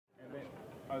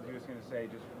I was just going to say,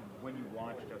 just when you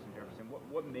watch Justin Jefferson,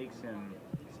 what makes him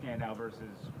stand out versus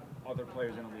other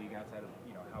players in the league outside of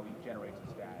how he generates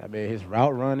his stats? I mean, his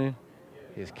route running,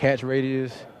 his catch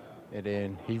radius, and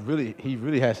then he really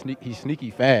he's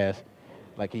sneaky fast.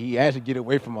 Like he actually get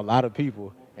away from a lot of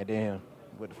people, and then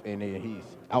he's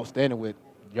outstanding with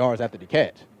yards after the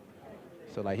catch.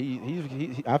 So like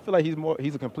I feel like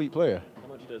he's a complete player. How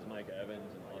much does Mike Evans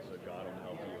and also Godwin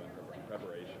help you in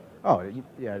preparation? Oh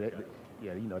yeah,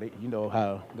 yeah, you know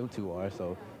how them two are.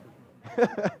 So How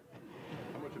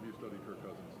much have you studied Kirk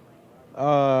Cousins?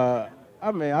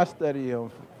 I mean, I study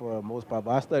him for the most part,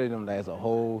 but I study them as a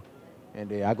whole, and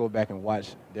then I go back and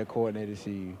watch their coordinator,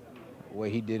 see what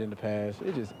he did in the past.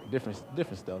 It's just different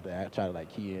stuff that I try to like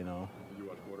key in on. Did you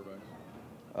watch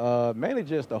quarterbacks? Mainly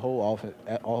just the whole offense,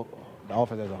 the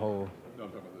offense as a whole. No,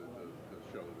 I'm talking about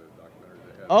the show, the documentary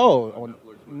they had Oh, on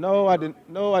Netflix. no, I didn't.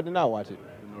 No, I did not watch it.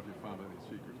 Didn't know if you found any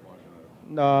secrets watching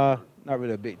that. No, not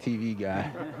really a big TV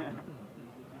guy.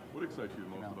 What excites you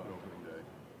most about opening day?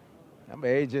 I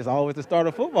mean, it's just always the start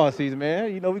of football season,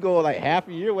 man. We go like half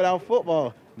a year without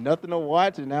football, nothing to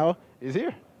watch, and now it's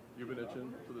here. You've been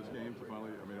itching for this game to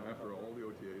finally, I mean, after all the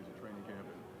OTAs and training camp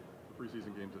and the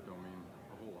preseason games that don't mean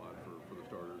a whole lot for the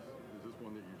starters, is this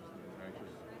one that you just been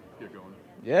anxious to get going?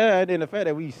 Yeah, and then the fact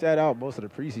that we sat out most of the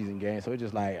preseason games, so it's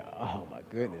just like, oh my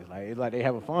goodness, like it's like they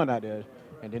having fun out there.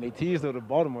 And then they teased us the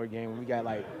Baltimore game when we got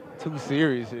like 2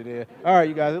 series, and then all right,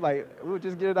 you guys, it's like we'll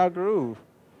just get it out groove.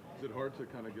 Is it hard to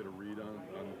kind of get a read on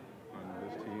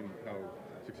this team, how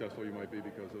successful you might be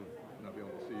because of not being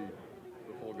able to see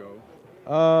the full go?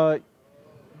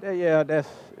 Yeah,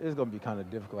 it's gonna be kind of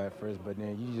difficult at first, but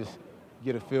then you just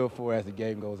get a feel for it as the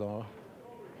game goes on.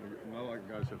 Not a lot of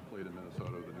guys have played in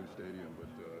Minnesota, the new stadium, but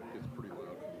it's pretty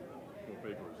loud. What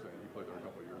Baker was saying, he played there a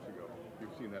couple of years ago.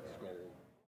 You've seen that skull